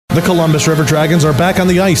The Columbus River Dragons are back on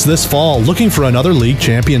the ice this fall, looking for another league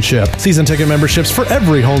championship. Season ticket memberships for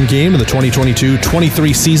every home game in the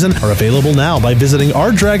 2022-23 season are available now by visiting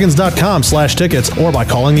ourdragons.com/tickets or by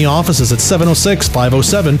calling the offices at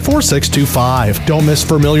 706-507-4625. Don't miss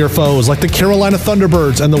familiar foes like the Carolina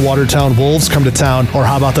Thunderbirds and the Watertown Wolves come to town, or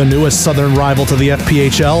how about the newest southern rival to the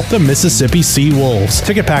FPHL, the Mississippi Sea Wolves.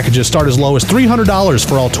 Ticket packages start as low as $300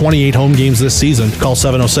 for all 28 home games this season. Call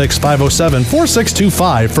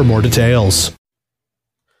 706-507-4625 for more details.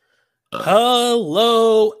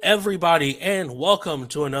 Hello, everybody, and welcome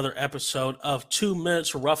to another episode of 2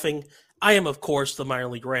 Minutes Roughing. I am, of course, the minor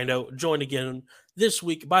league Rando, joined again this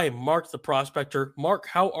week by Mark the Prospector. Mark,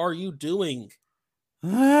 how are you doing?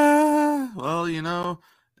 Well, you know,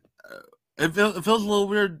 it feels a little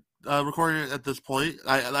weird recording it at this point.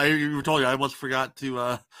 I told you I almost forgot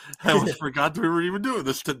to we were even doing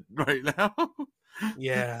this right now.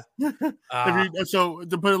 Yeah. So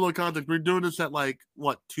to put a little context, we're doing this at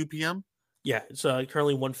 2 p.m. Yeah, it's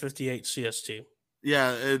currently 1:58 CST.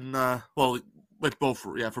 Yeah, and with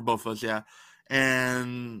for both of us, yeah.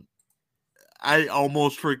 And I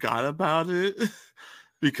almost forgot about it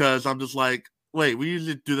because I'm just like, wait, we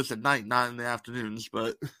usually do this at night, not in the afternoons,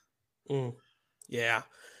 but yeah.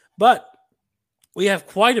 But we have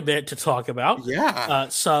quite a bit to talk about. Yeah.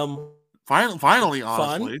 Some finally, fun,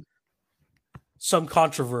 honestly. some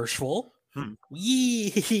controversial.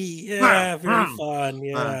 Yeah, very fun.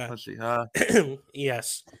 Yeah. Let's see.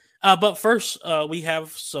 Yes. But first, we have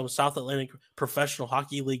some South Atlantic Professional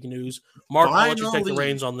Hockey League news. Mark, why don't you take the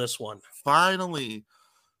reins on this one? Finally.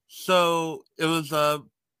 So it was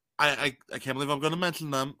I can't believe I'm going to mention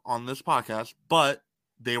them on this podcast, but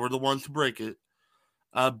they were the ones to break it.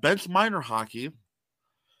 Bench Minor Hockey.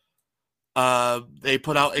 They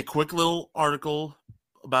put out a quick little article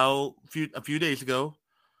about a few days ago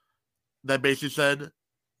that basically said,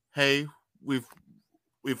 "Hey, we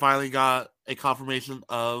finally got a confirmation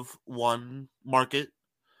of one market."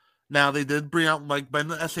 Now they did bring out when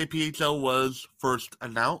the SAPHL was first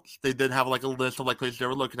announced, they did have a list of places they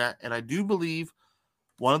were looking at, and I do believe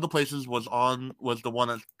one of the places was the one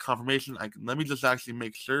that's confirmation. Let me just actually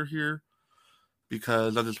make sure here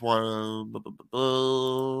because I just want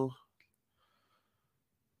to.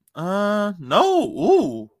 No.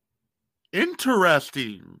 Ooh.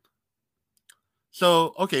 Interesting.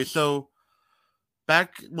 So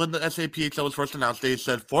back when the SAPHL was first announced, they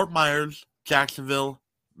said Fort Myers, Jacksonville,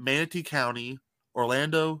 Manatee County,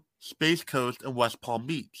 Orlando, Space Coast, and West Palm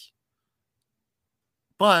Beach.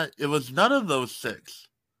 But it was none of those six,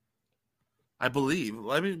 I believe.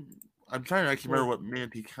 I'm trying to actually remember what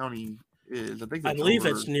Manatee County is. I believe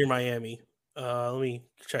it's near Miami. Let me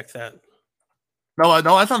check that. No,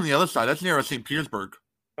 that's on the other side. That's near St. Petersburg.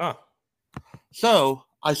 Ah. So,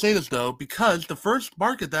 I say this, though, because the first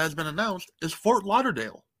market that has been announced is Fort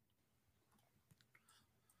Lauderdale.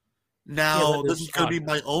 Now, this is going to be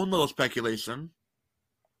my own little speculation,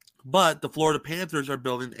 but the Florida Panthers are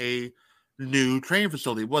building a new training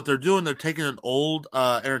facility. What they're doing, they're taking an old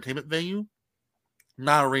entertainment venue,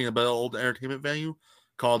 not arena, but an old entertainment venue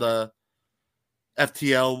called a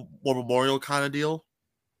FTL War Memorial kind of deal,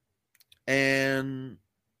 and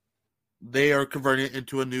they are converting it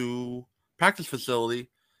into a new practice facility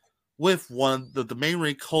with the main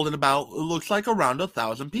rink holding about, it looks like around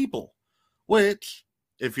 1,000 people, which,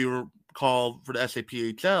 if you recall for the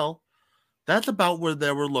SAPHL, that's about where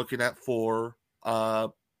they were looking at for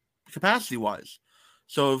capacity-wise.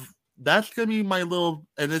 So if that's going to be my little,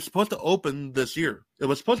 and it's supposed to open this year. It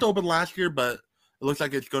was supposed to open last year, but it looks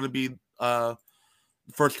like it's going to be the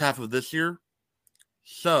first half of this year.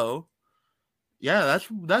 So, yeah,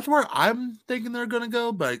 that's where I'm thinking they're going to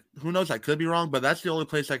go, but who knows? I could be wrong, but that's the only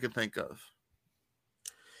place I can think of.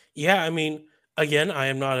 Yeah, I mean, again, I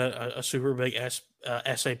am not a super big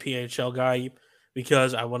SAPHL guy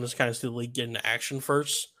because I want to kind of see the league get into action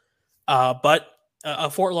first. But a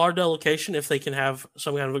Fort Lauderdale location, if they can have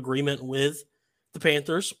some kind of agreement with the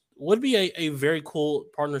Panthers, would be a very cool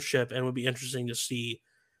partnership and would be interesting to see,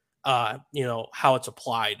 how it's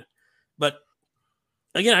applied. But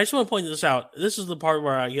again, I just want to point this out. This is the part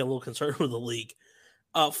where I get a little concerned with the league.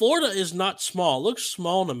 Florida is not small. It looks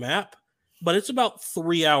small on the map, but it's about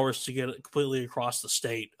 3 hours to get it completely across the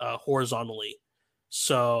state horizontally.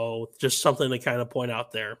 So just something to kind of point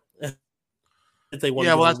out there. If they want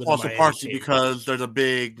that's also partially because there's a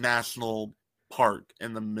big national park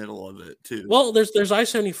in the middle of it too. Well, there's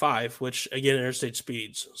I-75, which again interstate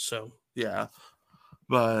speeds. So yeah,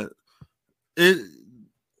 but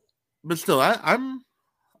still, I'm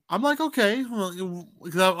I'm like, okay, well,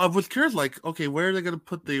 because I was curious, like, okay, where are they going to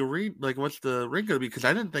put the arena? Like, what's the ring going to be? Because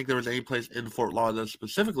I didn't think there was any place in Fort Lauderdale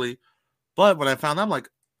specifically. But when I found out, I'm like,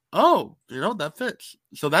 oh, that fits.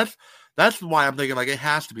 So that's why I'm thinking, like, it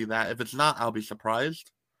has to be that. If it's not, I'll be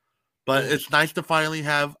surprised. But it's nice to finally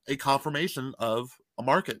have a confirmation of a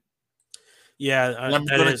market. Yeah, I'm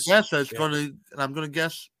going to guess that it's going to, and I'm going to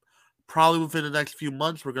guess probably within the next few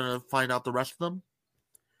months, we're going to find out the rest of them.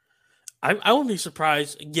 I wouldn't be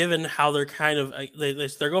surprised given how they're kind of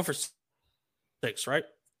they're going for 6, right?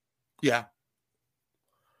 Yeah.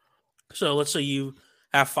 So let's say you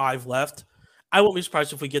have 5 left. I won't be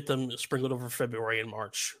surprised if we get them sprinkled over February and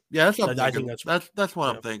March. Yeah, that's what I'm thinking. I think that's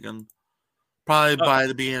what I'm thinking. Probably by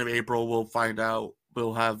the beginning of April, we'll find out.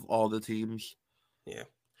 We'll have all the teams. Yeah.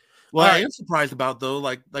 Well, I am surprised about though.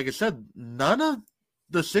 Like I said, none of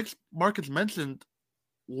the 6 markets mentioned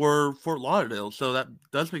were Fort Lauderdale, so that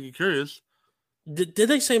does make you curious. Did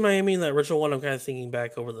they say Miami in that original one? I'm kind of thinking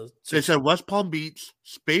back over the. They said West Palm Beach,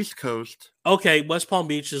 Space Coast. Okay, West Palm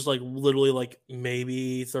Beach is like literally like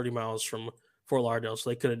maybe 30 miles from Fort Lauderdale, so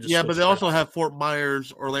they could have just. Yeah, but they also have Fort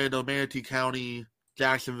Myers, Orlando, Manatee County,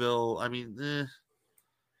 Jacksonville. I mean,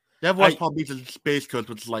 they have West Palm Beach and Space Coast,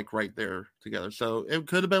 which is like right there together. So it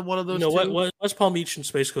could have been one of those. No, West Palm Beach and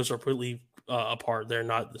Space Coast are completely apart. They're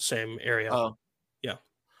not the same area. Yeah.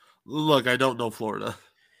 Look, I don't know Florida.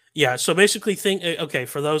 Yeah, so basically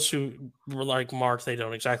for those who were like Mark, they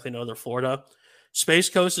don't exactly know they're Florida. Space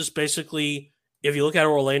Coast is basically, if you look at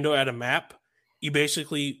Orlando at a map, you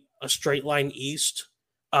basically a straight line east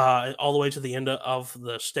all the way to the end of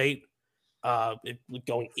the state,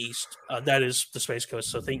 going east. That is the Space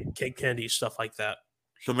Coast. So think Cape Kennedy, stuff like that.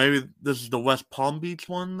 So maybe this is the West Palm Beach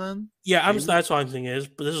one then? Yeah, that's what I'm thinking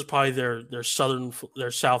but this is probably their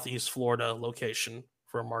southeast Florida location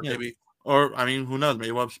for a market. Maybe. Or, I mean, who knows?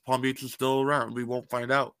 Maybe West Palm Beach is still around. We won't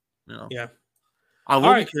find out. Yeah. I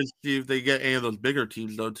will be curious to see if they get any of those bigger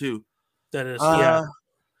teams, though, too. That is, yeah.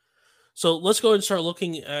 So let's go ahead and start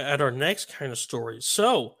looking at our next kind of story.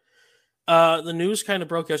 So the news kind of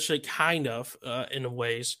broke yesterday, kind of, in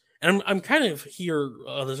ways. And I'm kind of here,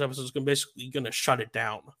 this episode is basically going to shut it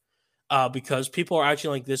down because people are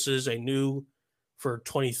acting like this is a new for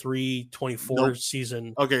 23-24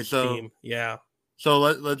 season team. Yeah. So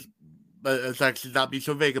let's actually not be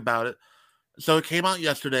so vague about it. So it came out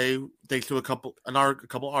yesterday, thanks to a couple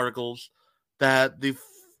articles, that it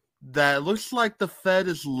looks like the Fed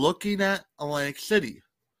is looking at Atlantic City.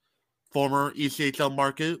 Former ECHL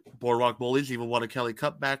market, Boardwalk Bullies even won a Kelly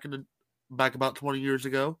Cup back about 20 years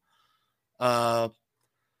ago. And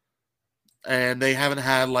they haven't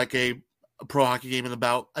had like a pro hockey game in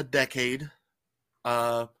about a decade.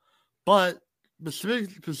 But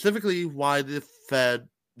specifically why the Fed,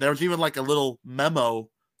 there was even like a little memo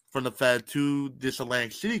from the Fed to this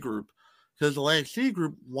Atlantic City group, because the Atlantic City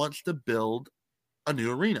group wants to build a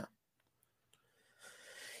new arena.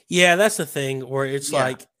 Yeah, that's the thing where it's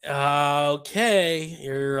like, okay,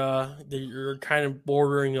 you're kind of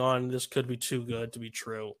bordering on this could be too good to be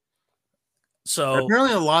true. So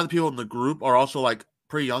apparently a lot of people in the group are also like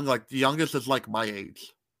pretty young. Like the youngest is like my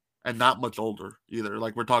age and not much older either.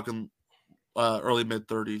 Like we're talking early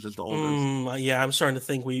mid-30s is the oldest. Yeah, I'm starting to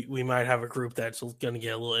think we might have a group that's going to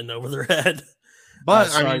get a little in over their head. But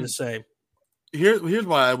sorry to say. Here's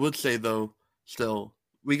why I would say, though, still,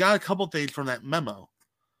 we got a couple things from that memo.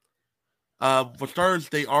 For starters,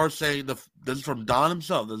 they are saying, this is from Don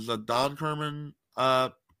himself. This is a Don Kerman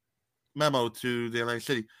memo to the Atlantic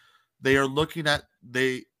City. They are looking at,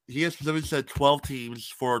 he has specifically said 12 teams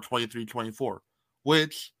for 23-24,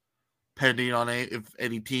 which, pending on if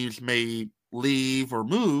any teams may leave or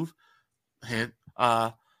move, the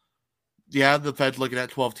Fed's looking at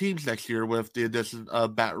 12 teams next year with the addition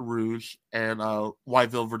of Baton Rouge and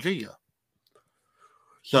Whiteville, Virginia.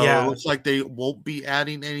 So it looks like they won't be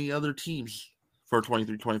adding any other teams for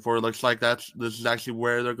 23-24. It looks like this is actually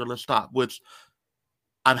where they're going to stop, which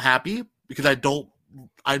I'm happy because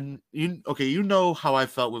you know how I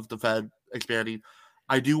felt with the Fed expanding.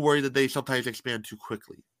 I do worry that they sometimes expand too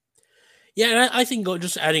quickly. Yeah, and I think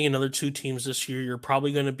just adding another 2 teams this year, you're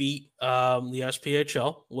probably going to beat the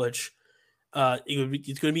SPHL, which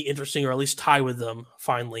it's going to be interesting, or at least tie with them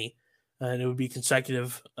finally, and it would be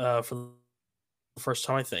consecutive for the first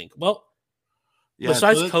time, I think. Well,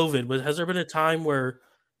 besides COVID, has there been a time where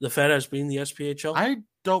the Fed has been the SPHL? I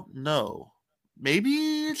don't know.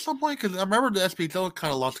 Maybe at some point, because I remember the SPHL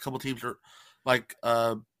kind of lost a couple teams, like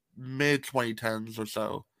mid 2010s or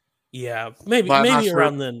so. Yeah, maybe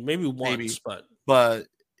around then, maybe once, but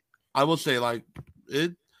I will say like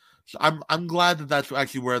it. I'm glad that that's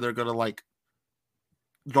actually where they're gonna like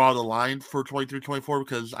draw the line for 23-24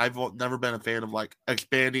 because I've never been a fan of like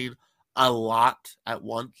expanding a lot at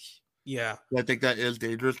once. Yeah. I think that is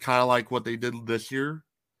dangerous, kind of like what they did this year.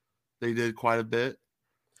 They did quite a bit.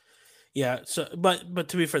 Yeah. So, but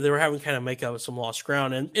to be fair, they were having kind of make up some lost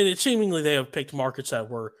ground, and it seemingly they have picked markets that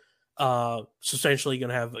were substantially going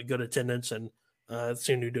to have a good attendance, and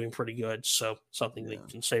seem to be doing pretty good. So something they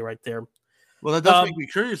can say right there. Well, that does make me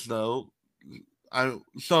curious, though.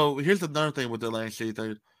 So here's another thing with the Atlantic City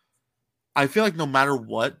thing. I feel like no matter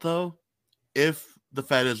what, though, if the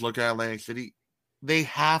Fed is looking at Atlantic City, they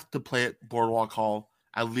have to play at Boardwalk Hall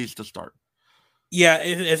at least to start. Yeah,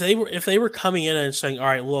 if they were coming in and saying, "All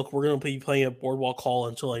right, look, we're going to be playing at Boardwalk Hall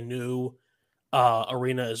until a new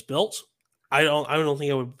arena is built," I don't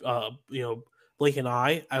think I would blink an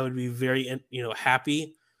eye. I would be very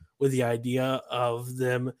happy with the idea of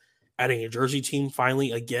them adding a Jersey team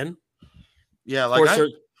finally again. Yeah,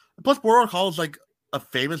 plus Boardwalk Hall is like a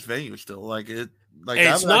famous venue still.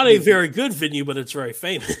 It's not a very good venue, but it's very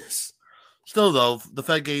famous. Still, though, the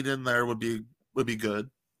Fed gate in there would be good.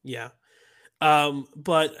 Yeah.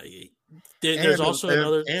 But there's also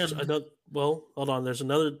another. Well, hold on. There's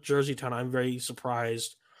another Jersey town. I'm very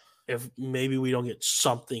surprised if maybe we don't get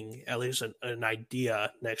something, at least an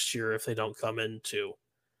idea next year if they don't come into.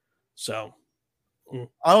 So,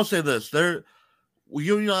 I will say this: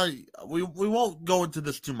 we won't go into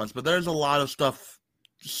this too much, but there's a lot of stuff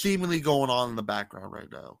seemingly going on in the background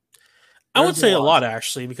right now. I would say a lot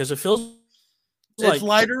actually, because it feels like it's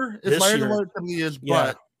lighter. It's lighter than what it typically is, yeah.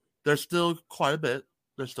 But there's still quite a bit.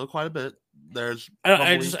 It's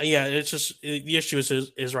just the issue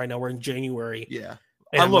is right now we're in January. Yeah.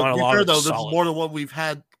 And look, fair, though, this is more than what we've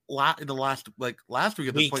had in the last week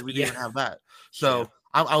at this point. We didn't have that. So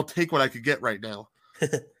I'll take what I could get right now.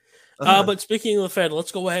 But speaking of the Fed,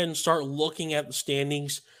 let's go ahead and start looking at the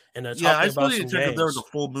standings and talking about some games. There was a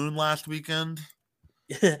full moon last weekend.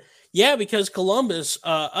 Yeah, because Columbus.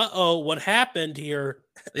 What happened here?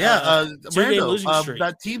 Yeah, Rando,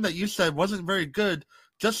 that team that you said wasn't very good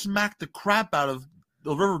just smacked the crap out of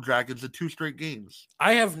the River Dragons in 2 straight games.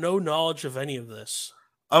 I have no knowledge of any of this.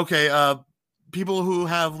 Okay, people who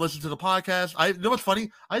have listened to the podcast, you know what's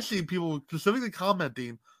funny? I see people specifically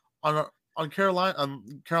commenting on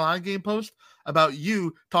Carolina game post about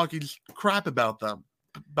you talking crap about them,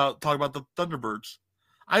 talking about the Thunderbirds.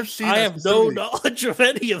 I have no knowledge of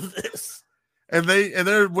any of this, and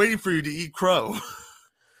they're waiting for you to eat crow.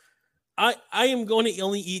 I am going to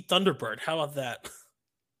only eat Thunderbird. How about that?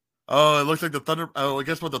 Oh, it looks like I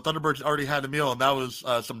guess what the Thunderbirds already had a meal, and that was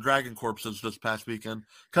some dragon corpses this past weekend.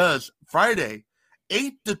 Because Friday,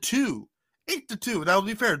 8-2. Now, to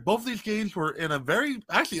be fair, both of these games were in a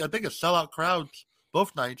I think a sellout crowd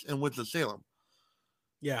both nights in Winston-Salem.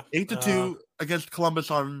 Yeah. 8-2 against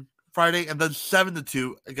Columbus on Friday, and then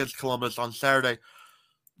 7-2 against Columbus on Saturday.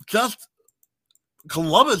 Just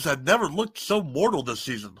Columbus had never looked so mortal this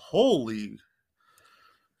season. Holy.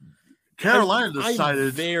 Carolina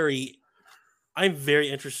decided. I'm very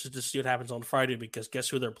interested to see what happens on Friday because guess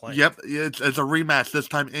who they're playing? Yep, it's a rematch this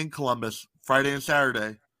time in Columbus, Friday and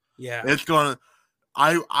Saturday. Yeah, it's going to.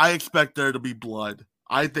 I expect there to be blood.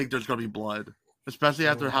 I think there's going to be blood, especially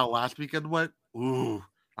after how last weekend went. Ooh,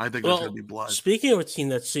 I think there's going to be blood. Speaking of a team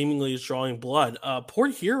that seemingly is drawing blood,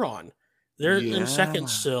 Port Huron, they're in second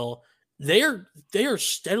still. They are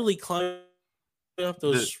steadily climbing up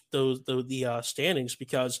the standings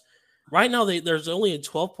because right now there's only a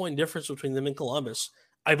 12-point difference between them and Columbus.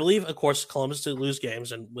 I believe, of course, Columbus did lose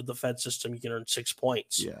games, and with the Fed system, you can earn 6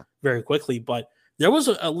 points very quickly. But there was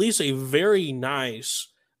at least a very nice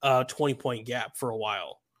 20-point gap for a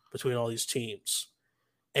while between all these teams,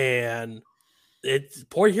 and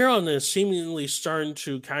Port Huron is seemingly starting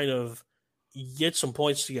to kind of get some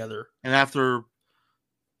points together. And after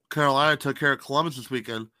Carolina took care of Columbus this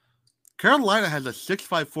weekend, Carolina has a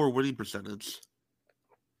 6.54 winning percentage.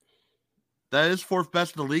 That is 4th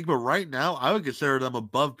best in the league, but right now I would consider them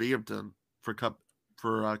above Binghamton for cup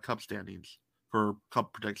standings, for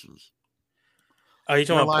cup predictions. Are you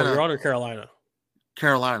talking about Port Huron or Carolina?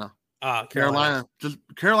 Carolina. Carolina.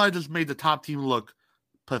 Carolina just made the top team look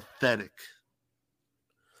pathetic.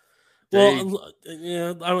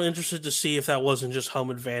 I'm interested to see if that wasn't just home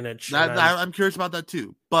advantage. I'm curious about that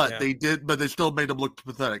too. But they still made them look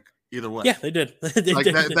pathetic either way. Yeah, they did. They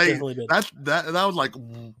definitely did. That was like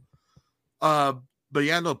but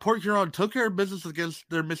yeah, no, Port Huron took care of business against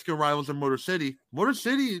their Michigan rivals in Motor City. Motor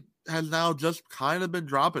City has now just kind of been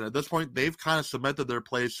dropping. At this point, they've kind of cemented their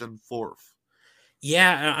place in 4th.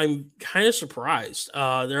 Yeah, I'm kind of surprised.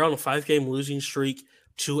 They're on a 5-game losing streak,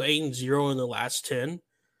 2-8-0 in the last 10.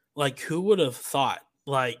 Like, who would have thought?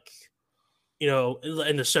 Like,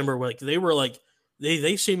 in December, like they were like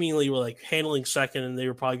they seemingly were like handling second, and they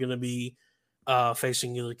were probably going to be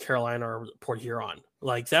facing either Carolina or Port Huron.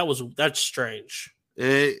 Like that's strange.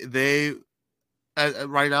 Right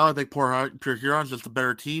now, I think Port Huron's just a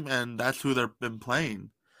better team, and that's who they've been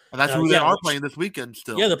playing, and that's who they are playing this weekend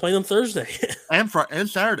still. Yeah, they're playing them Thursday and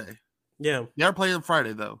Saturday. Yeah, they are playing them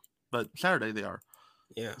Friday though, but Saturday they are.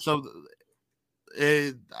 Yeah. So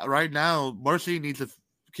right now, Motor needs to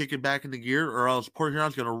kick it back into gear, or else Port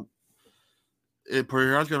Huron's going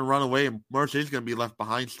to run away, and Motor City's going to be left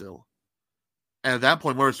behind still. And at that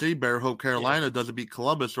point, Motor City better hope Carolina doesn't beat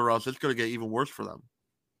Columbus, or else it's going to get even worse for them.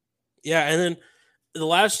 Yeah, and then the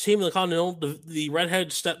last team in the Continental, the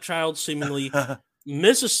redhead stepchild, seemingly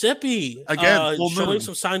Mississippi, again, showing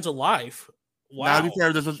some signs of life. Wow. Now, to be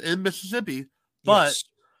fair, this was in Mississippi, but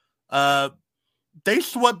they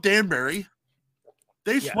swept Danbury.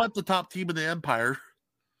 They swept the top team in the Empire,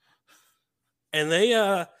 and they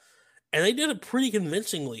did it pretty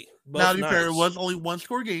convincingly. Now, to be fair, it was only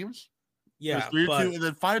 1-score games. Yeah, it was 3-2 and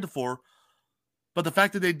then 5-4. But the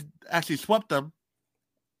fact that they actually swept them,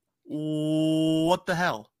 what the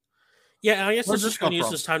hell? Yeah, I guess let's just going to use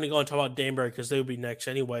this time to go and talk about Danbury because they would be next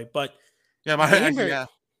anyway. But Danbury, I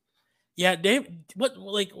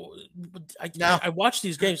watched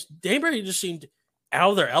these games. Danbury just seemed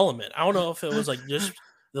out of their element. I don't know if it was like just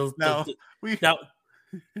are you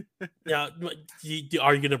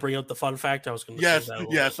going to bring up the fun fact? I was going to say that.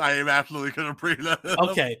 Yes, I am absolutely going to bring that up.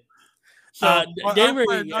 Okay. So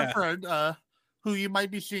Danbury, our friend, who you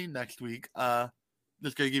might be seeing next week,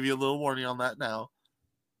 just going to give you a little warning on that now.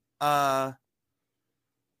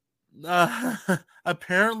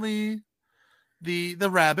 Apparently the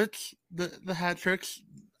Rabbits, the Hat Tricks,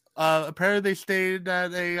 apparently they stayed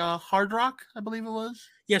at a Hard Rock, I believe it was.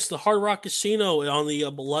 Yes, the Hard Rock Casino on the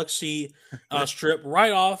Biloxi Strip,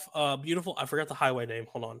 right off beautiful. I forgot the highway name.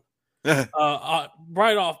 Hold on.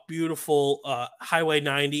 Right off beautiful Highway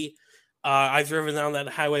 90. I've driven down that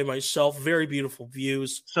highway myself. Very beautiful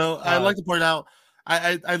views. So I'd like to point out,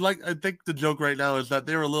 I think the joke right now is that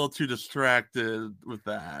they were a little too distracted with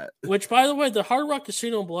that. Which, by the way, the Hard Rock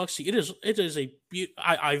Casino in Biloxi, it is a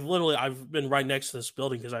I've been right next to this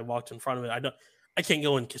building because I walked in front of it. I can't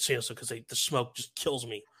go in casinos because the smoke just kills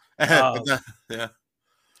me. But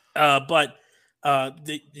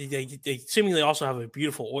they seemingly also have a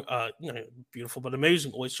beautiful, beautiful but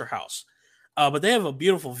amazing oyster house. But they have a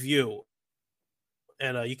beautiful view,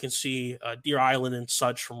 and you can see Deer Island and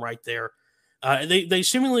such from right there. They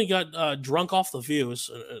seemingly got drunk off the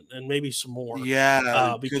views and maybe some more.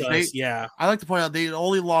 Yeah, because I like to point out they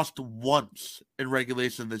only lost once in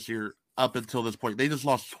regulation this year up until this point. They just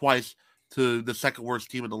lost twice to the second worst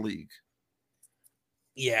team in the league.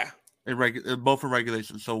 Yeah, both in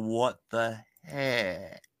regulation. So what the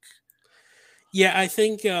heck? Yeah, I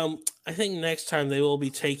think next time they will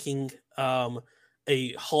be taking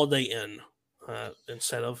a Holiday Inn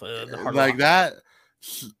instead of the Hard like Rock. That.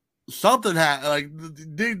 Something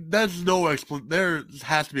there's no explanation. There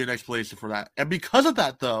has to be an explanation for that, and because of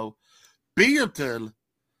that, though, Binghamton,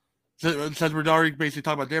 since we're already basically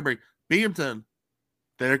talking about Danbury, Binghamton,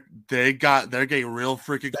 they're getting real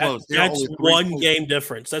freaking close. That's one game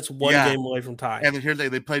difference. That's one game away from tie. And here's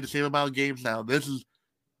they played the same amount of games now.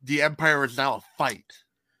 The Empire is now a fight.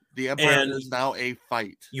 The Empire is now a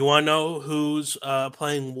fight. You want to know who's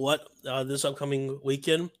playing what this upcoming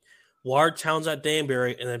weekend? Watertown's at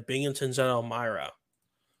Danbury, and then Binghamton's at Elmira.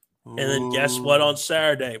 And then guess what on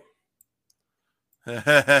Saturday?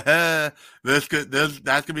 That's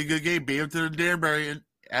gonna be a good game. Binghamton and Danbury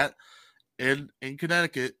in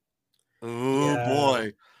Connecticut. Oh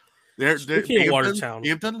boy. Speaking of Watertown.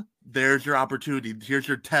 Binghamton, there's your opportunity. Here's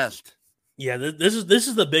your test. Yeah, this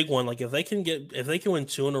is the big one. Like if they can win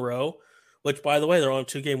 2 in a row, which by the way, they're on a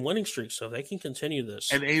 2-game winning streak, so if they can continue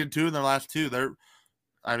this. And 8-2 in their last 2.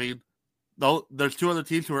 There's 2 other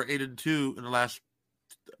teams who are 8-2 in the last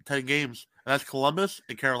 10 games, and that's Columbus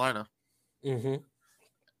and Carolina. Mm-hmm.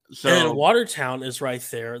 So and Watertown is right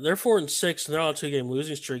there. They're 4-6, and they're on a 2-game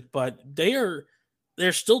losing streak, but they're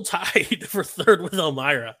still tied for third with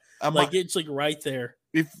Elmira. It's like right there.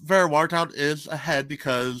 Be fair, Watertown is ahead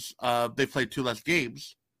because they played 2 less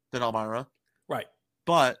games than Elmira. Right.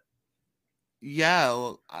 But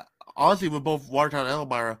honestly, with both Watertown and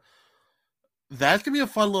Elmira, that's going to be a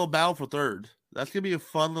fun little battle for third.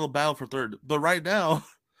 But right now,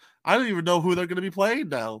 I don't even know who they're going to be playing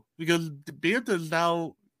now because Binghamton's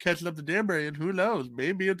now catching up to Danbury, and who knows?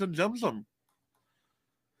 Maybe Binghamton jumps them.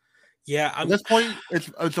 Yeah. At this point,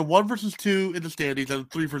 it's a 1 versus 2 in the standings and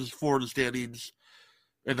 3 versus 4 in the standings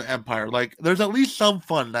in the Empire. Like, there's at least some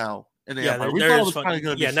fun now in the Yeah, Empire. We there thought it is was fun. kind of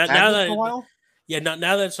going to be Yeah, now stagnant that for a while. yeah, now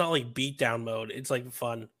that it's not like beatdown mode, it's like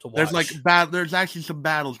fun to watch. There's like there's actually some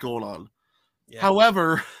battles going on. Yeah.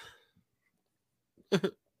 However,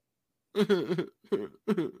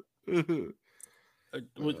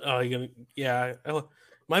 Yeah.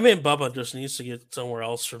 My man Bubba just needs to get somewhere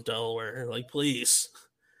else from Delaware. Like, please.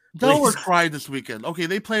 Delaware tried this weekend. Okay,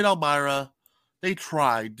 they played Elmira. They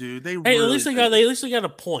tried, dude. They Hey, really at least they got a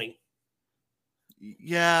point.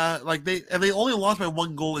 Yeah, like they only lost by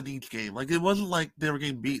 1 goal in each game. Like it wasn't like they were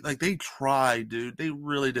getting beat. Like they tried, dude. They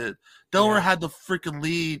really did. Delaware had the freaking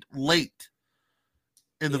lead late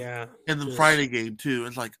in the Friday game too.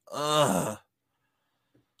 It's like,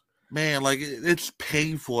 man, like it's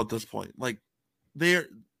painful at this point. Like they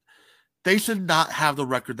should not have the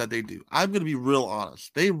record that they do. I'm going to be real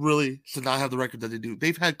honest. They really should not have the record that they do.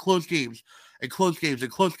 They've had close games and close games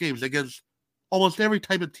and close games against almost every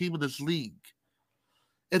type of team in this league.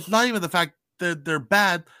 It's not even the fact that they're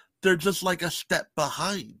bad. They're just like a step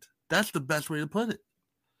behind. That's the best way to put it.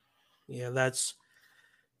 Yeah,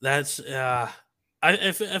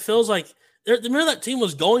 it feels like remember that team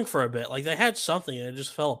was going for a bit. Like they had something and it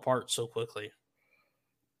just fell apart so quickly.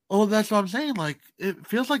 Oh, that's what I'm saying. Like it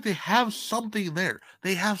feels like they have something there.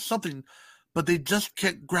 They have something, but they just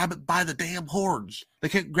can't grab it by the damn horns. They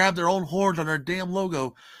can't grab their own horns on their damn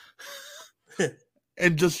logo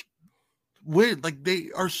and just win. Like they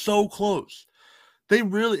are so close. They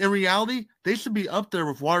really, in reality, they should be up there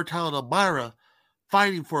with Watertown and Elmira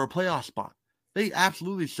fighting for a playoff spot. They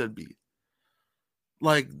absolutely should be.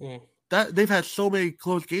 Like that, they've had so many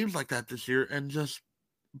close games like that this year, and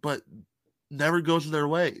but never goes their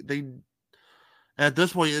way. At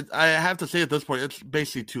this point, I have to say, at this point, it's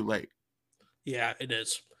basically too late. Yeah, it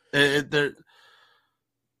is. They're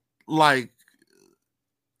like,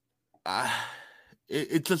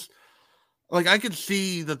 it just. Like, I can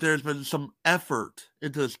see that there's been some effort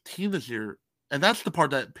into this team this year, and that's the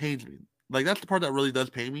part that pains me. Like, that's the part that really does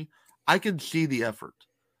pain me. I can see the effort.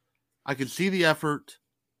 I can see the effort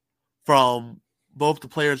from both the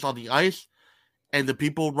players on the ice and the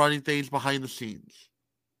people running things behind the scenes.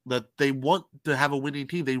 That they want to have a winning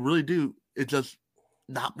team. They really do. It's just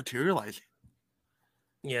not materializing.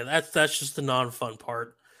 Yeah, that's just the non-fun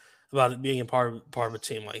part about it being a part of a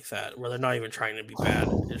team like that, where they're not even trying to be bad.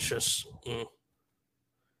 It's just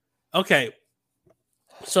okay.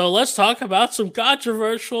 So let's talk about some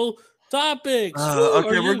controversial topics.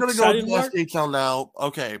 Okay, we're gonna go into SHL now.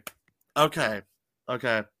 Okay.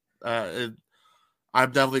 I'm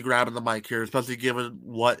definitely grabbing the mic here, especially given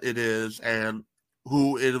what it is and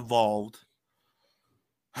who it involved.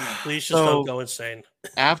 Please just don't go insane.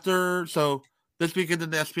 So this weekend in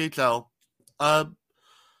the SPHL,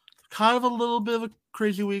 kind of a little bit of a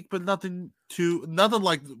crazy week, but nothing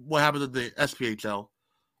like what happened in the SPHL.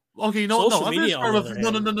 Okay, no. I'm going to start with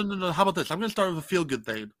no. How about this? I'm going to start with a feel good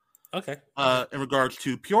thing. Okay. In regards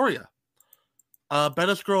to Peoria,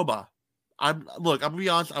 Benes Groba. I'm going to be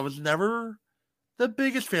honest. I was never the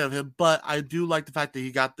biggest fan of him, but I do like the fact that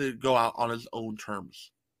he got to go out on his own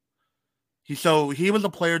terms. He was a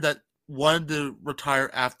player that wanted to retire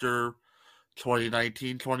after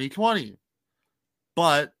 2019, 2020,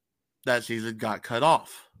 but that season got cut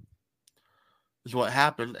off. Is what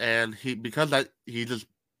happened, and he just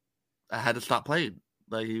had to stop playing.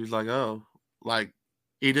 Like he was like, oh, like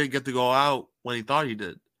he didn't get to go out when he thought he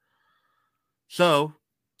did. So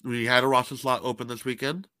we had a roster slot open this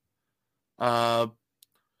weekend. John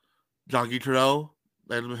Trudeau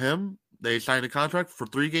and him, they signed a contract for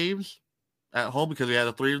 3 games at home because he had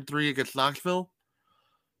a 3-3 against Knoxville.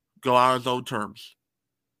 Go out on his own terms,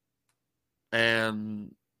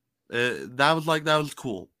 and that was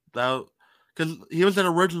cool. Because he was an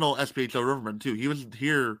original SPHL Riverman too. He was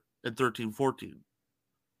here in 13-14.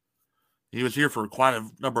 He was here for quite a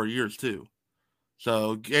number of years too.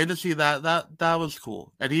 So getting to see that was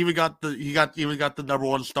cool. And he even got the number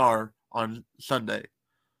 1 star on Sunday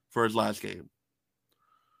for his last game.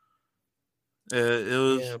 It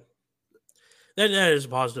was that is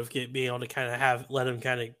positive. Being able to kind of let him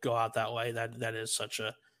kind of go out that way. That is such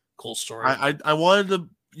a cool story. I wanted to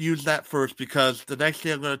use that first because the next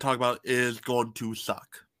thing I'm going to talk about is going to suck.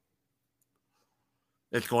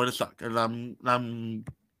 It's going to suck, and I'm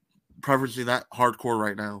preferencing that hardcore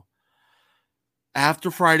right now.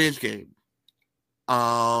 After Friday's game,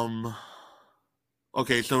 okay,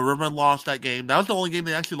 so Riverman lost that game. That was the only game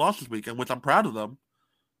they actually lost this weekend, which I'm proud of them.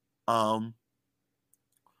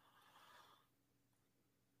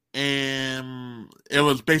 And it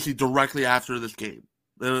was basically directly after this game.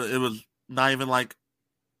 It was not even like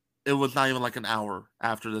an hour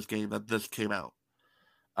after this game that this came out.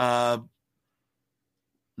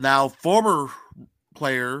 Now, former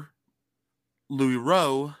player Louis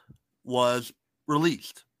Rowe was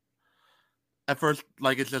released. At first,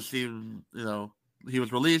 like it just seemed, he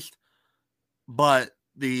was released, but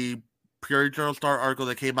the Peoria Journal-Star article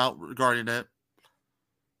that came out regarding it,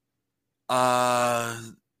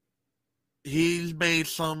 he's made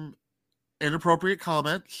some inappropriate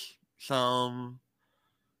comments, some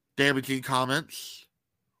damaging comments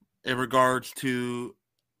in regards to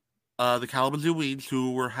the Kalamazoo Wings,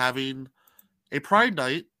 who were having a Pride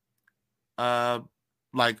night.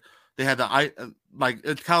 Like they had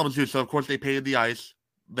it's Kalamazoo, so of course they painted the ice.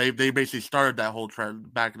 They basically started that whole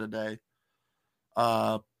trend back in the day.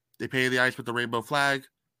 They painted the ice with the rainbow flag,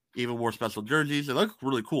 even wore special jerseys. It looked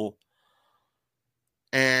really cool.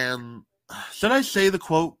 And should I say the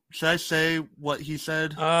quote? Should I say what he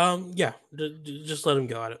said? Yeah, just let him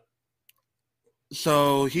go at it.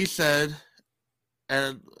 So he said,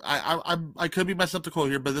 and I could be messing up the quote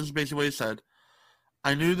here, but this is basically what he said.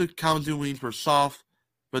 I knew the Kalamazoo Wings were soft,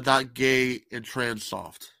 but not gay and trans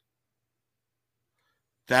soft.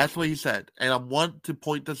 That's what he said. And I want to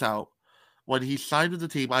point this out. When he signed with the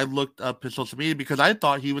team, I looked up his social media because I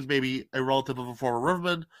thought he was maybe a relative of a former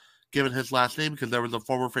Riverman, given his last name, because there was a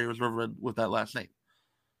former famous Riverman with that last name.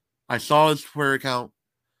 I saw his Twitter account.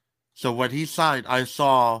 So when he signed, I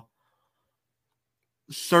saw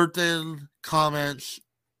certain comments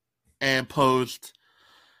and posts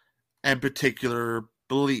and particular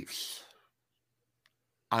beliefs.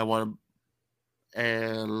 And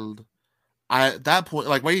at that point,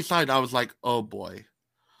 like when he signed, I was like, oh boy.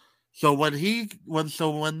 So when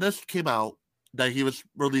this came out that he was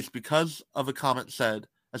released because of a comment said,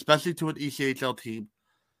 especially to an ECHL team,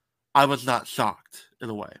 I was not shocked in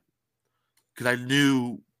a way, because I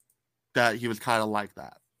knew that he was kind of like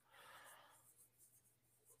that.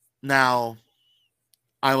 Now,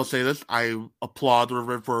 I will say this: I applaud the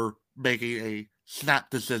River for making a snap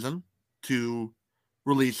decision to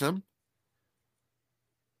release him.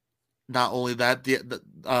 Not only that,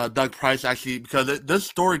 Doug Price actually, because this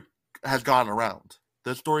story has gone around.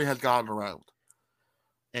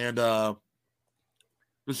 And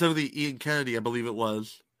specifically Ian Kennedy, I believe it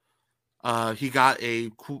was, he got a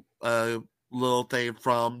little thing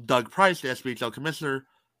from Doug Price, the SPHL commissioner.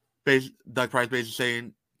 Doug Price basically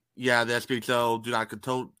saying, yeah, the SPHL do not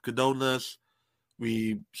condone this.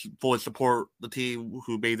 We fully support the team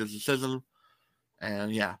who made this decision.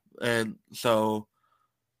 And yeah, and so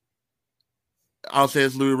I'll say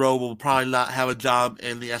this: Louis Rowe will probably not have a job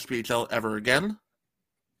in the SPHL ever again.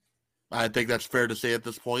 I think that's fair to say at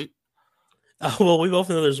this point. Well, we both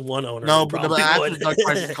know there's one owner. No, but after Doug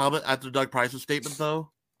Price's comment, after Doug Price's statement,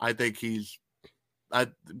 though, I think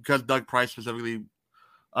because Doug Price specifically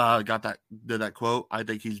did that quote. I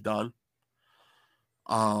think he's done.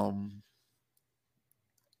 Not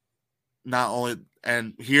only,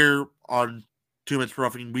 and here on 2 Minutes for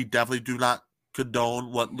Roughing, we definitely do not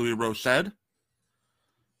condone what Louis Rowe said.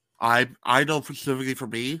 I know specifically for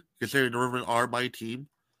me, considering the Rivermen are my team,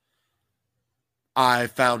 I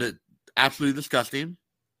found it absolutely disgusting.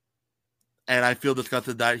 And I feel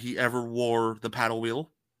disgusted that he ever wore the paddle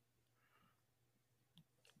wheel.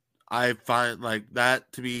 I find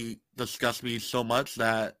that to be disgust me so much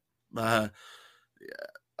that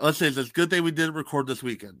let's say it's a good thing we didn't record this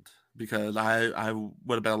weekend, because I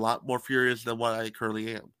would have been a lot more furious than what I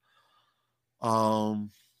currently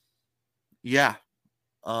am. Yeah.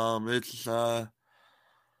 It's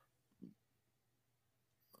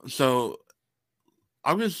so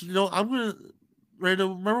I'm gonna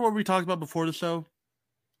Randall, remember what we talked about before the show?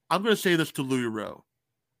 I'm gonna say this to Louis Rowe.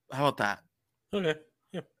 How about that? Okay.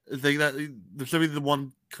 Yeah. I think that there's gonna be the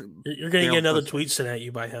one. You're gonna get another tweet sent at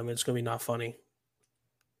you by him. It's gonna be not funny.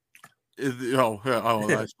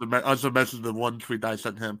 I should mention the one tweet that I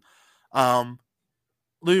sent him.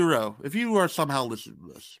 Louis Rowe, if you are somehow listening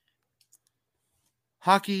to this,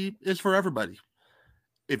 hockey is for everybody.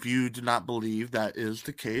 If you do not believe that is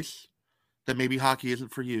the case, then maybe hockey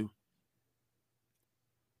isn't for you.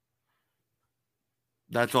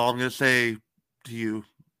 That's all I'm going to say to you.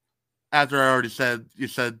 After I already said, you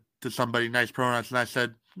said to somebody nice pronouns, and I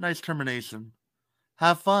said, nice termination.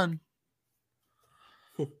 Have fun.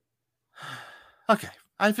 Okay,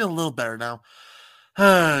 I feel a little better now.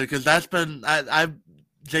 Because that's been,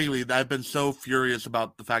 I've been so furious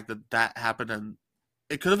about the fact that happened, and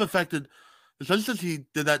it could have affected, especially since he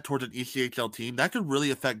did that towards an ECHL team, that could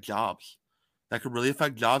really affect jobs. Because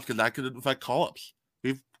that could affect call-ups.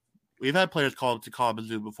 We've had players call up to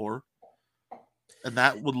Kalamazoo before, and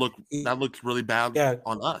that looks really bad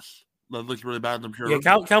on us. That looks really bad on the pure. Yeah,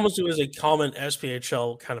 Kalamazoo is a common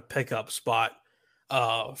SPHL kind of pickup spot.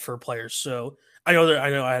 for players. So I know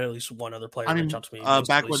I had at least one other player reach out to me.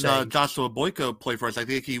 Back when saying, Joshua Boyko played for us, I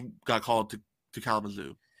think he got called to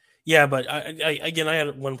Kalamazoo. Yeah, but I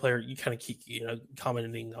had one player. You kind of keep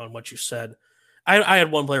commenting on what you said. I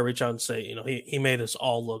had one player reach out and say, he made us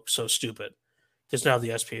all look so stupid because now the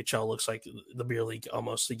SPHL looks like the beer league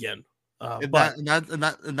almost again. And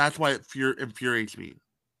that's why it infuriates me.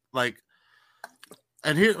 Like,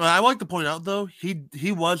 and here I like to point out though, he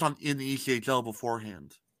was in the ECHL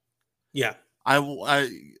beforehand. Yeah, I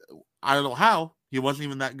don't know how he wasn't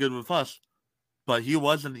even that good with us, but he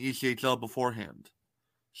was in the ECHL beforehand.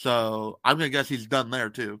 So I'm gonna guess he's done there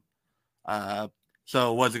too.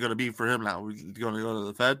 So what's it gonna be for him now? He's gonna go to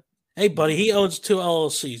the Fed? Hey, buddy, he owns 2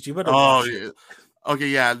 LLCs. You better. Yeah. Okay,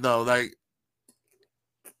 yeah, no,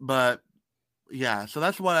 but yeah. So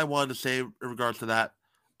that's what I wanted to say in regards to that.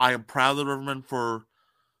 I am proud of the Rivermen for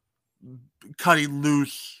cutting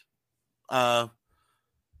loose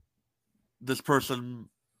this person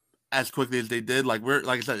as quickly as they did. Like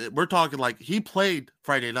I said, we're talking like he played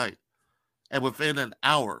Friday night, and within an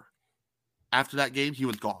hour after that game, he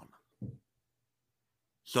was gone.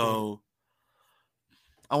 So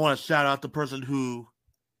I want to shout out the person who,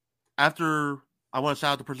 after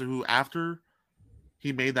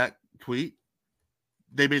he made that tweet,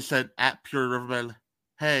 they basically said at Pure Rivermen,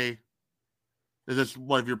 "Hey, is this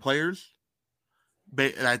one of your players?"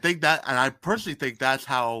 And I personally think that's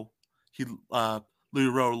how Louis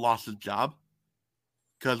Rowe lost his job,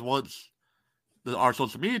 because once our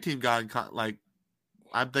social media team got in,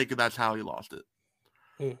 I'm thinking that's how he lost it.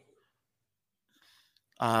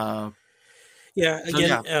 Kind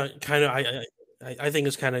of. I think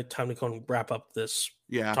it's kind of time to go and wrap up this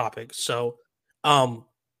topic. So,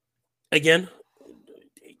 again,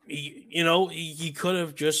 he could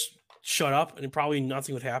have just shut up and probably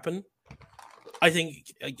nothing would happen. I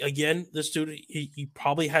think, again, this dude, he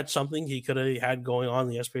probably had something he could have had going on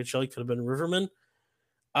in the SPHL. He could have been a Riverman.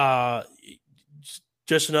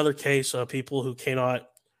 Just another case of people who cannot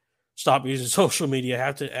stop using social media,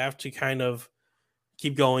 have to kind of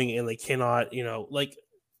keep going, and they cannot, and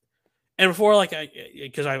before,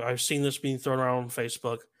 because I've seen this being thrown around on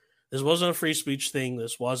Facebook, this wasn't a free speech thing.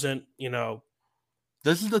 This wasn't,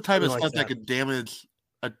 this is the type of stuff that could damage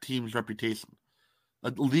a team's reputation, a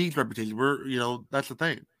league's reputation. That's the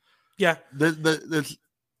thing. Yeah. This,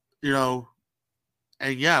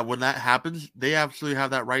 and yeah, when that happens, they absolutely have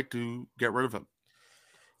that right to get rid of him.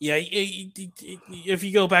 Yeah, if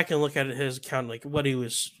you go back and look at his account, like what he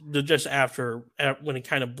was just after when it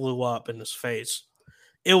kind of blew up in his face,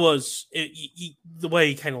 it was the way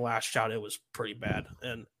he kind of lashed out. It was pretty bad,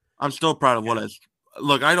 and I'm still proud of what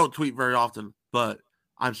I don't tweet very often, but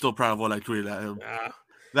I'm still proud of what I tweeted at him.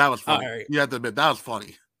 That was funny. Right. You have to admit that was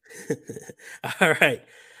funny. All right,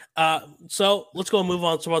 so let's go and move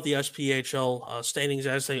on to about the SPHL standings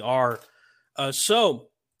as they are. So.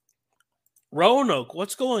 Roanoke,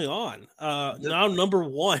 what's going on? Now number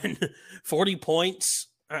 1, 40 points.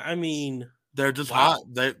 I mean, they're just hot.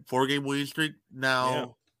 They 4-game winning streak now. Yeah.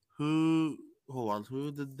 Who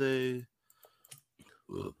did they?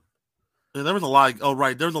 There was a lot.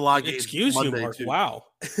 There's a lot of games. Excuse you, Mark. Too. Wow.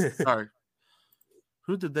 Sorry.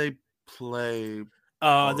 Who did they play?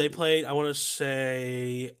 They played. I want to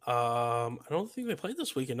say. I don't think they played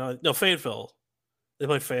this weekend. No, Fayetteville. They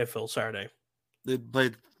played Fayetteville Saturday. They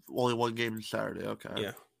played. Only one game Saturday. Okay.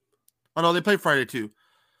 Yeah. Oh no, they played Friday too.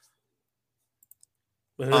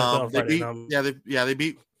 They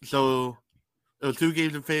beat. So it was 2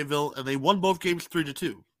 games in Fayetteville, and they won both games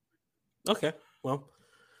 3-2. Okay. Well,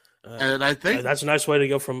 and I think that's a nice way to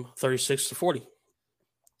go from 36 to 40.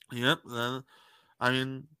 Yep. I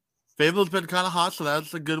mean, Fayetteville's been kind of hot, so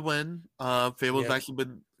that's a good win. Fayetteville's actually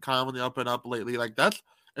been kind of on the up and up lately. Like that's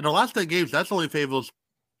in the last 10 games. That's only Fayetteville's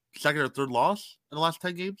second or third loss in the last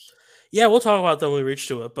 10 games. Yeah, we'll talk about that when we reach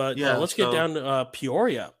to it. But let's get down to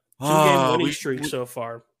Peoria. 2-game winning streak so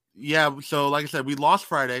far. Yeah, so like I said, we lost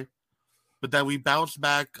Friday, but then we bounced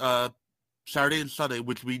back Saturday and Sunday,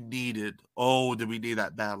 which we needed. Oh, did we need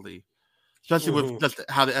that badly? Especially with just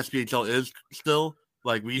how the SPHL is still.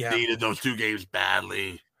 Like, we needed those 2 games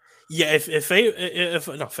badly. Yeah, if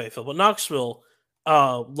not Fayetteville, but Knoxville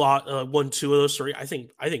won 2 of those 3. I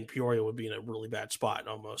think Peoria would be in a really bad spot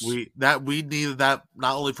almost. We needed that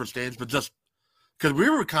not only for stands, but just because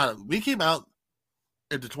we came out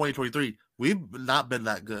into 2023. We've not been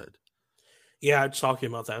that good. Yeah, I'm talking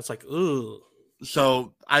about that. It's like, ooh.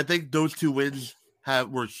 So I think those 2 wins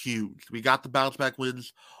were huge. We got the bounce back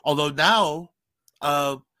wins. Although now,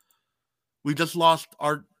 we just lost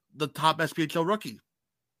the top SPHL rookie.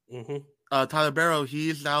 Mm-hmm. Tyler Barrow, he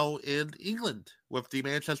is now in England with the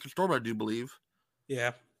Manchester Storm, I do believe.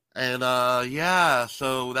 Yeah. And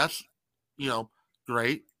so that's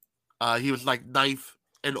great. He was like ninth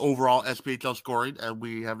in overall SPHL scoring, and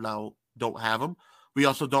we don't have him. We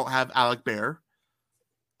also don't have Alec Bear.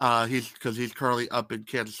 He's currently up in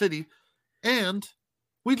Kansas City, and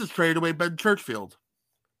we just traded away Ben Churchfield,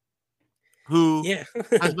 who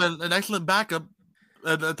has been an excellent backup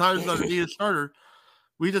at the times that he needed a starter.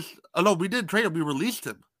 We didn't trade him. We released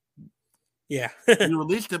him. Yeah. We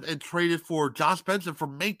released him and traded for Josh Benson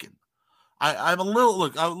from Macon. I'm a little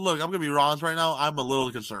I'm going to be honest right now. I'm a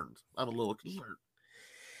little concerned.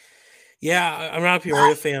 Yeah, I'm not a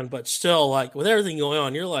Peoria fan, but still, like, with everything going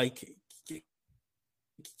on, you're like,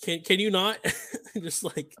 can you not? Just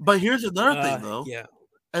like. But here's another thing, though. Yeah.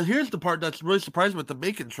 And here's the part that's really surprising with the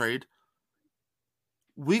Macon trade.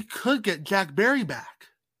 We could get Jack Berry back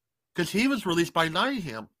because he was released by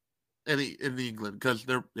Nottingham in England because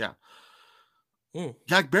they're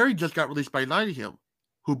Jack Berry just got released by Nottingham,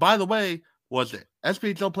 who, by the way, was the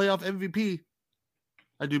SPHL playoff MVP,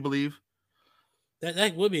 I do believe.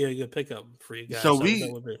 That would be a good pickup for you guys. So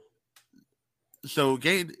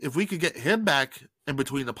if we could get him back in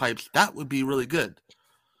between the pipes, that would be really good.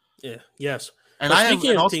 Yeah. Yes. And go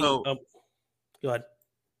ahead.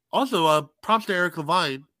 Also, props to Eric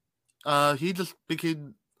Levine. He just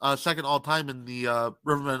became second all time in the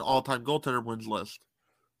Riverman all time goaltender wins list.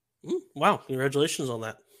 Wow! Congratulations on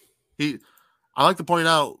that. I like to point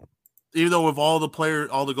out, even though with all the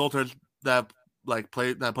goaltenders that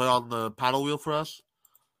play on the paddle wheel for us,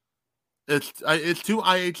 it's two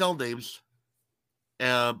IHL names,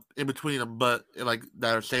 in between them, but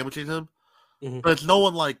that are sandwiching him. Mm-hmm. But it's no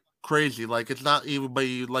one crazy. It's not even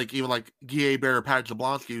Guy Hebert or Pat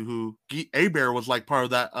Jablonski, who Guy Hebert was part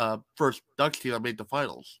of that first Ducks team that made the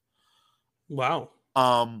finals. Wow.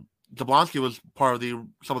 Jablonski was part of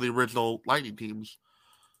some of the original Lightning teams.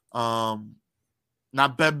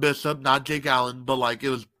 Not Ben Bishop, not Jake Allen, but it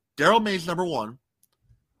was Daryl Mays number 1,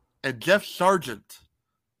 and Jeff Sargent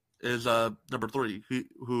is number 3,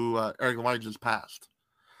 who Eric Levine just passed.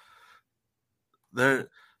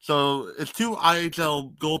 So it's two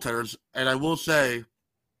IHL goaltenders, and I will say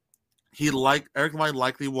Eric Levine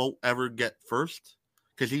likely won't ever get first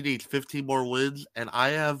because he needs 15 more wins, and I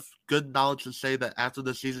have good knowledge to say that after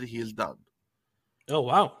this season he is done. Oh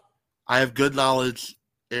wow! I have good knowledge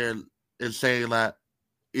in saying that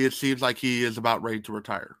it seems like he is about ready to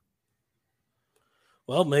retire.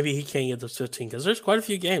 Well, maybe he can't get those 15 because there's quite a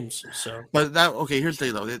few games. So, but here's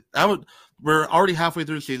the thing though. We're already halfway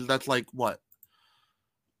through the season. That's what?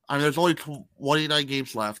 I mean, there's only 29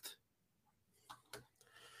 games left.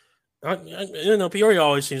 Peoria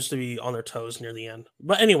always seems to be on their toes near the end.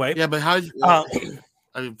 But anyway. Yeah, but 15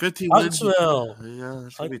 Huntsville. wins. Yeah,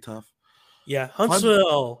 that's going to be tough. Yeah,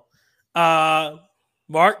 Huntsville.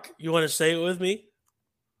 Mark, you want to say it with me?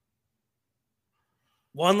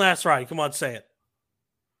 One last ride. Come on, say it.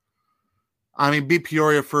 I mean, beat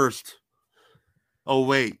Peoria first. Oh,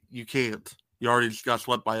 wait. You can't. You already just got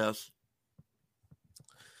swept by us.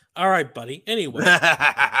 All right, buddy. Anyway.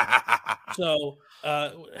 So,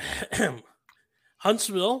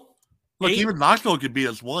 Huntsville. Look, even Knoxville could beat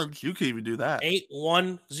us once. You can even do that.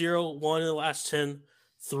 8-1-0-1 in the last 10.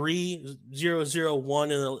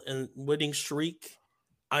 3-0-0-1 in winning streak.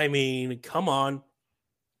 I mean, come on.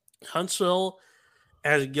 Huntsville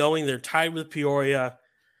as going, they're tied with Peoria.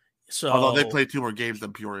 So although they played 2 more games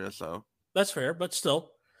than Peoria, so that's fair, but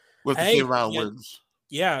still. With the same amount of wins.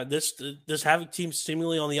 Yeah, this Havoc team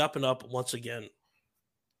seemingly on the up and up once again.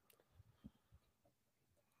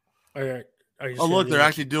 Are you look, they're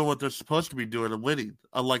actually doing what they're supposed to be doing and winning,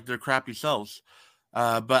 unlike their crappy selves.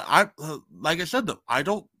 But like I said, though, I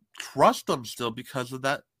don't trust them still because of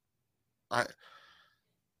that.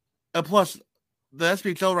 And plus, the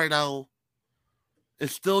SPHL right now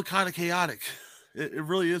is still kind of chaotic. It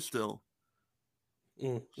really is still.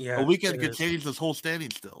 Yeah, a weekend could change this whole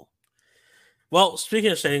standing still. Well,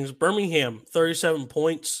 speaking of standings, Birmingham 37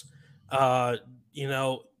 points. You had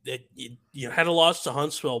a loss to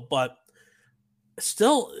Huntsville, but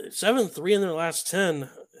still 7-3 in their last 10.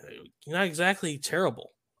 Not exactly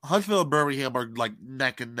terrible. Huntsville and Birmingham are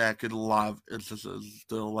neck and neck in a lot of instances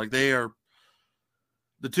still. They are.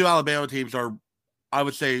 The 2 Alabama teams are, I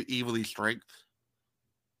would say, evenly strength.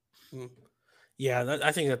 Yeah,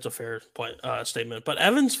 I think that's a fair point statement. But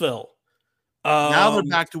Evansville. Now they're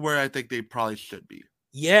back to where I think they probably should be.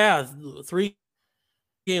 Yeah,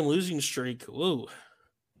 3-game losing streak. Ooh.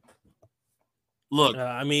 Look,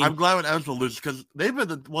 I'm glad when Evansville loses because they've been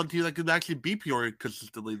the one team that can actually beat Peoria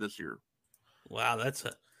consistently this year. Wow, that's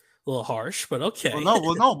a little harsh, but okay.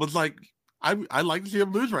 Well, no, but I like to see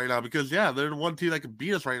them lose right now because they're the one team that can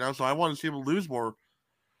beat us right now. So I want to see them lose more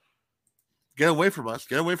Get away from us.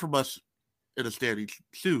 Get away from us in the standings.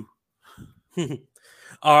 Sue.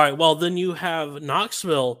 All right. Well, then you have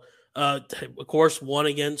Knoxville, of course, won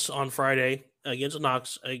on Friday against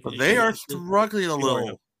Knox. But they are struggling a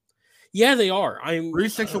little. Yeah, they are.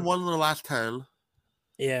 3-6-1 in their last 10.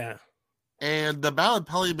 Yeah. And the Ballard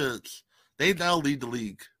Pelly minutes, they now lead the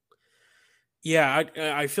league. Yeah,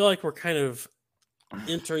 I feel like we're kind of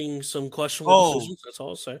entering some questionable decisions. That's all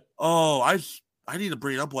I'll say. Oh, I need to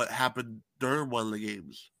bring up what happened during one of the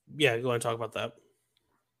games. Yeah, go ahead and talk about that.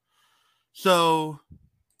 So,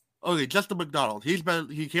 okay, Justin McDonald. He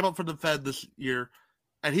came up from the Fed this year,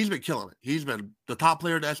 and he's been killing it. He's been the top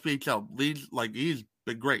player in the SPHL. He's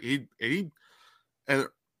been great. And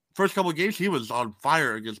first couple of games, he was on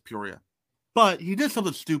fire against Peoria. But he did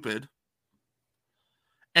something stupid,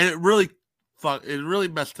 and it really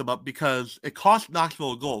messed him up because it cost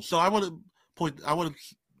Knoxville a goal. So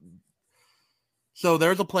So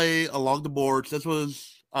there's a play along the boards. This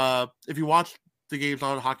was, if you watch the games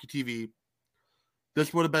on Hockey TV,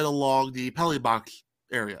 this would have been along the penalty box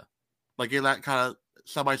area, like in that kind of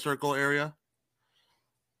semicircle area.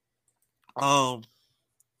 I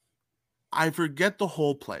forget the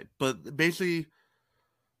whole play, but basically,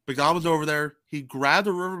 McDonald was over there. He grabbed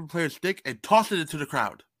the River player's stick and tossed it into the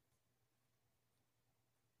crowd.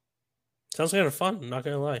 Sounds kind of fun, I'm not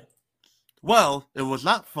going to lie. Well, it was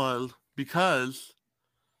not fun because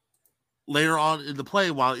later on in the play,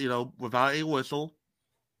 without a whistle,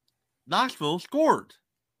 Knoxville scored.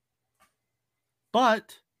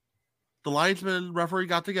 But the linesman referee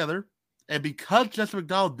got together, and because Justin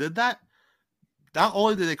McDonald did that, not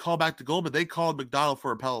only did they call back the goal, but they called McDonald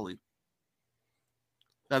for a penalty.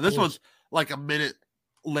 Now, this was like a minute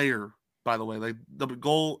later, by the way. Like the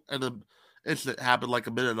goal and the incident happened like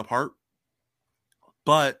a minute apart.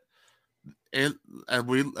 But and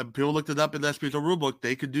people looked it up in the SPHL rulebook,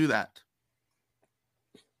 they could do that.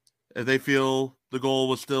 If they feel the goal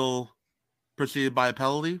was still preceded by a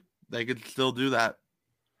penalty, they could still do that.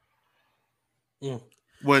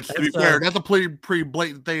 Which, to be fair, that's a pretty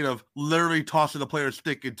blatant thing of literally tossing the player's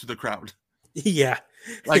stick into the crowd. Yeah.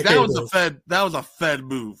 Like that was a Fed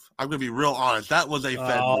move. I'm gonna be real honest. That was a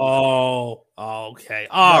Fed move. Oh, okay.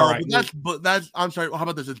 All right. That's I'm sorry, how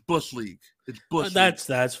about this? It's Bush League. It's Bush League.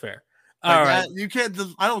 That's fair. All right. You can't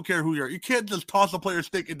just, I don't care who you are. You can't just toss a player's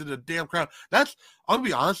stick into the damn crowd. I'm gonna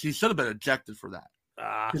be honest, he should have been ejected for that.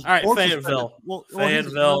 All right, Fayetteville.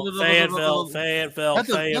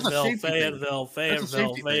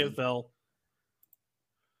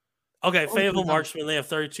 Okay, Fayetteville Marksmen, they have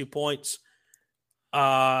 32 points.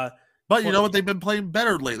 But you know what? They've been playing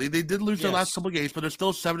better lately. They did lose their last couple of games, but they're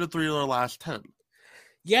still 7-3 in their last 10.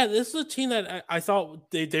 Yeah, this is a team that I thought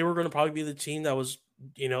they were going to probably be the team that was,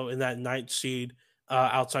 in that 9th seed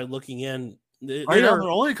outside looking in. They're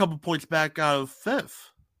only a couple points back out of 5th.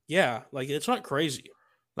 Yeah, like it's not crazy.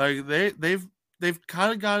 Like they've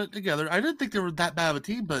kind of got it together. I didn't think they were that bad of a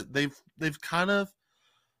team, but they've kind of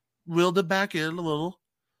reeled it back in a little.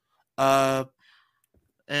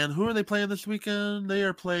 And who are they playing this weekend? They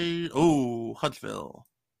are playing Huntsville.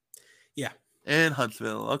 Yeah. And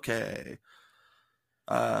Huntsville. Okay.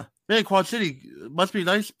 Man, Quad City must be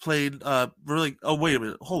nice playing really wait a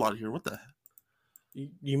minute. Hold on here. What the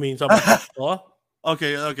You mean something?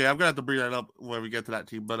 Okay, I'm gonna have to bring that up when we get to that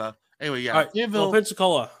team. But anyway, yeah. All right,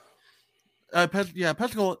 Pensacola.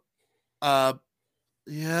 Pensacola.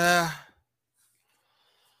 Yeah.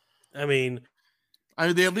 I mean,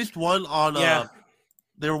 they at least won on.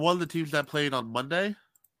 They were one of the teams that played on Monday,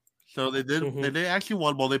 so they did. Mm-hmm. They actually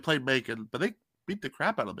won. Well, they played Macon, but they beat the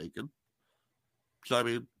crap out of Macon. So I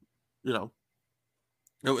mean, it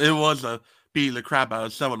was beating the crap out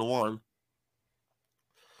of 7-1.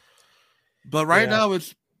 But right now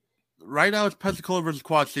it's Pensacola versus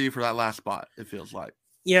Quad City for that last spot. It feels like.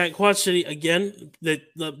 Yeah, Quad City again.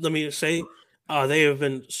 Let me say, they have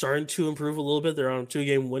been starting to improve a little bit. They're on a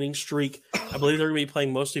 2-game winning streak. I believe they're going to be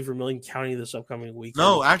playing mostly Vermilion County this upcoming week.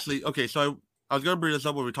 No, actually, okay. So I was going to bring this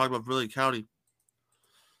up when we talked about Vermilion County.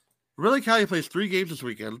 Vermilion County plays 3 games this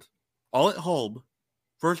weekend, all at home.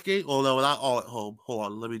 First game, no, not all at home. Hold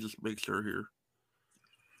on, let me just make sure here.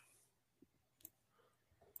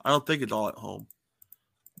 I don't think it's all at home.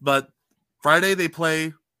 But Friday they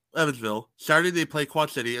play Evansville. Saturday they play Quad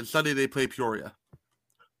City. And Sunday they play Peoria.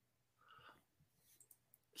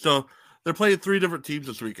 So they're playing 3 different teams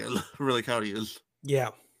this weekend. Vermilion County is. Yeah.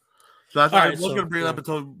 So that's I was going to bring it up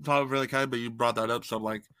until talking about Vermilion County, but you brought that up. So I'm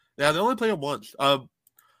like, yeah, they only play them once.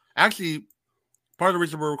 Actually, part of the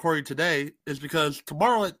reason we're recording today is because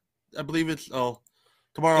tomorrow, I believe it's tomorrow.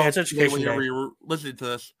 Yeah, it's Education Day. Whenever you're listening to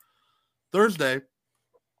this, Thursday,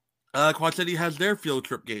 Quad City has their field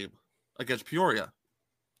trip game. against Peoria.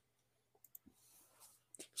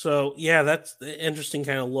 So yeah, that's the interesting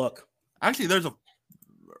kind of look. Actually,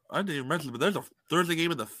 I didn't even mention it, but there's a Thursday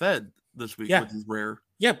game in the Fed this week, which is rare.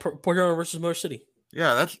 Yeah, Port Huron versus Motor City.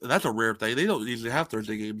 Yeah, that's a rare thing. They don't usually have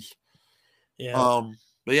Thursday games. Yeah.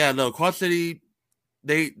 But yeah, no, Quad City,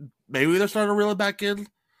 maybe they're starting to reel it back in.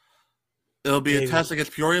 It'll be a test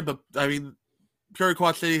against Peoria, but I mean, Peoria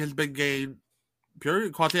Quad City has been gained. Peoria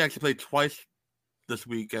Quad City actually played twice this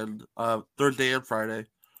weekend, Thursday and Friday.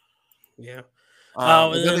 Yeah.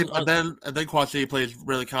 And then Quad City plays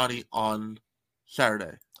Vermilion County on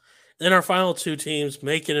Saturday. Then our final two teams,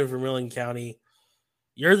 Macon and Vermilion County.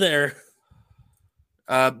 You're there.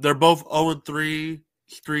 They're both 0-3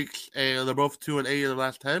 streaks, and they're both 2-8 in the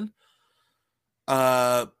last 10.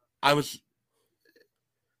 I would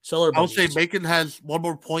say Macon has one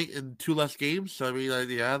more point in 2 less games. So I mean,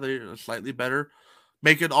 yeah, they're slightly better.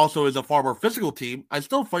 Macon also is a far more physical team. It's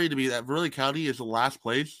still funny to me that Vermilion County is the last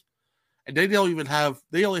place, and they only have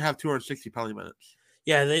 260 penalty minutes.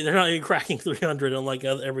 Yeah, they're not even cracking 300 unlike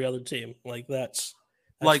every other team. Like that's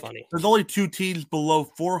funny. There's only 2 teams below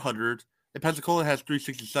 400, and Pensacola has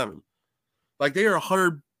 367. Like they're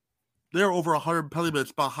over 100 penalty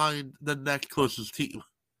minutes behind the next closest team.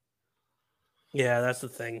 Yeah, that's the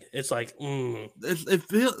thing. It's like,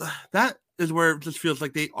 that is where it just feels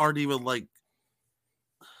like they aren't even like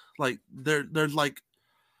there's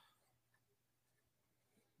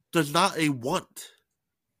not a want.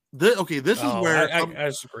 This is where I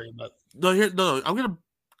disagree, but no. I'm gonna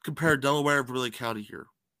compare Delaware and Vermilion County here,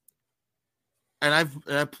 and I've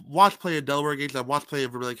watched play in Delaware games. I've watched play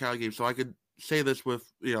in Vermilion County games, so I could say this with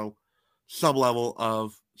some level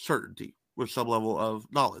of certainty, with some level of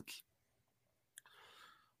knowledge.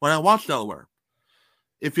 When I watch Delaware,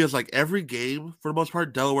 it feels like every game, for the most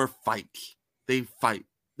part, Delaware fights. They fight.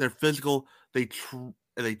 They're physical. They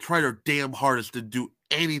try their damn hardest to do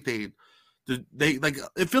anything.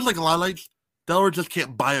 It feels like a lot of nights Delaware just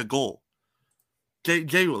can't buy a goal.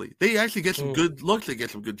 Genuinely, they actually get some good looks. They get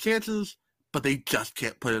some good chances, but they just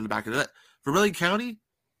can't put it in the back of the net. Vermilion County,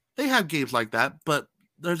 they have games like that, but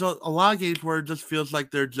there's a lot of games where it just feels like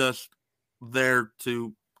they're just there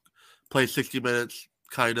to play 60 minutes,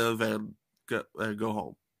 kind of, and go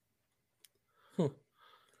home.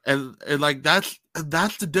 And like that's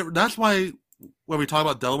the difference. That's why when we talk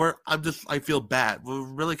about Delaware, I feel bad.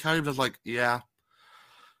 Vermilion County, I'm just like, yeah,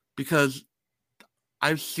 because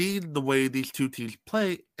I've seen the way these two teams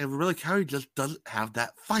play, and Vermilion County just doesn't have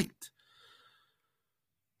that fight.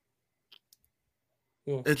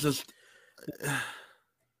 It's just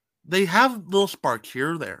they have little sparks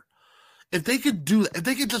here or there. If they could do that, if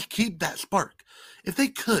they could just keep that spark, if they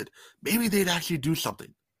could, maybe they'd actually do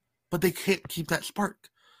something. But they can't keep that spark.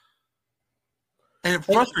 And it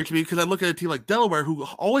frustrates me because I look at a team like Delaware who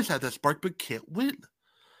always had that spark but can't win.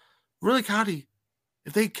 Vermilion County,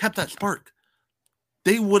 if they kept that spark,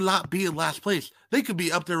 they would not be in last place. They could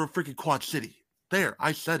be up there with freaking Quad City. There,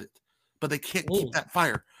 I said it. But they can't keep that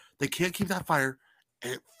fire. They can't keep that fire,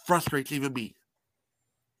 and it frustrates even me.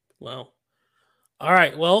 Wow. All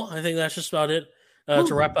right. Well, I think that's just about it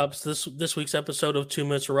to wrap up this week's episode of 2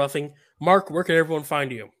 Minutes of Roughing. Mark, where can everyone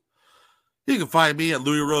find you? You can find me at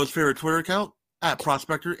Louis Rowe's favorite Twitter account, at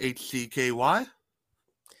Prospector HCKY.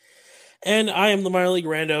 And I am the Minor League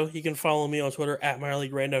Rando. You can follow me on Twitter at Minor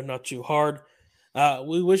League Rando, not too hard.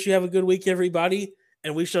 We wish you have a good week, everybody,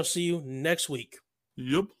 and we shall see you next week.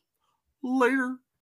 Yep. Later.